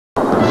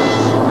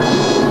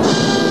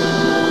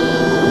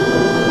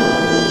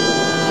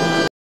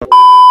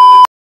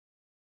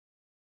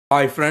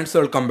Hi friends,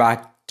 welcome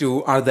back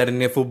to another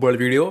in a football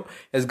video.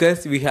 Yes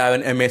guys, we have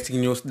an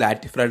amazing news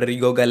that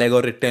Federico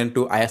Gallego returned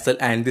to ISL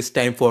and this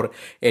time for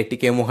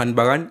ATK Mohun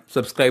Bagan.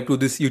 Subscribe to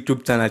this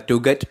YouTube channel to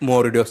get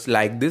more videos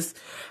like this.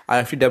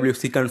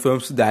 FTWC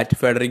confirms that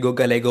Federico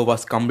Gallego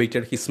was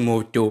completed his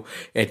move to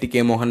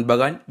ATK Mohun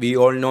Bagan. We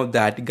all know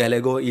that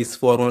Gallego is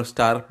former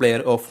star player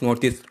of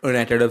Northeast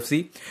United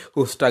FC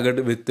who struggled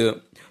with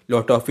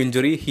lot of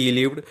injury. He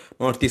left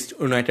Northeast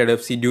United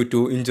FC due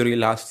to injury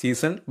last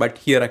season, but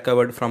he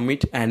recovered from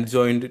it and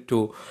joined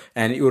to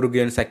an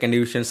Uruguayan second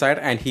division side,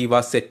 and he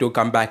was set to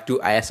come back to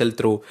ISL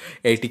through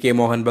ATK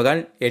Mohun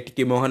Bagan.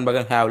 ATK Mohun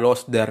Bagan have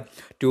lost their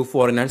two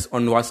foreigners.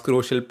 One was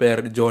crucial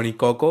player Johnny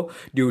Coco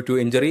due to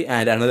injury,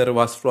 and another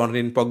was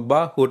Florin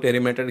Pogba who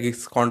terminated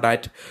his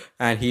contract,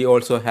 and he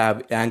also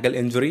have ankle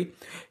injury.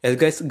 Yes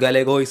guys,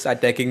 Gallego is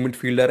attacking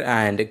midfielder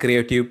and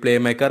creative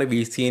playmaker.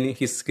 We seen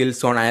his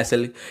skills on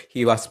ISL.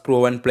 He was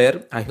proven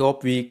player. I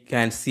hope we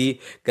can see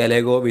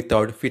Gallego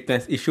without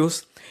fitness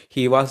issues.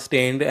 He was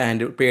trained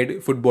and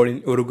played football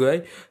in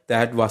Uruguay.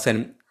 That was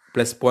an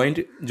plus point.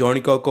 Johnny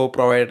Coco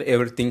provided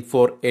everything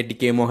for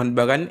ATK Mohun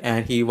Bagan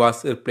and he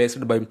was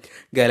replaced by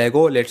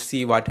Gallego. Let's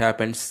see what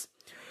happens.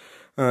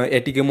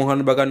 ATK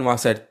Mohun Bagan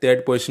was at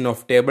third position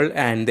of table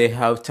and they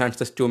have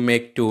chances to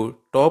make to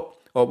top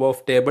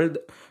of table.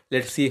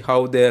 Let's see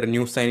how their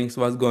new signings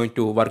was going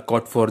to work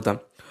out for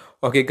them.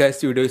 Okay guys,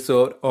 video is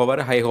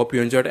over. I hope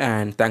you enjoyed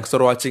and thanks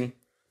for watching.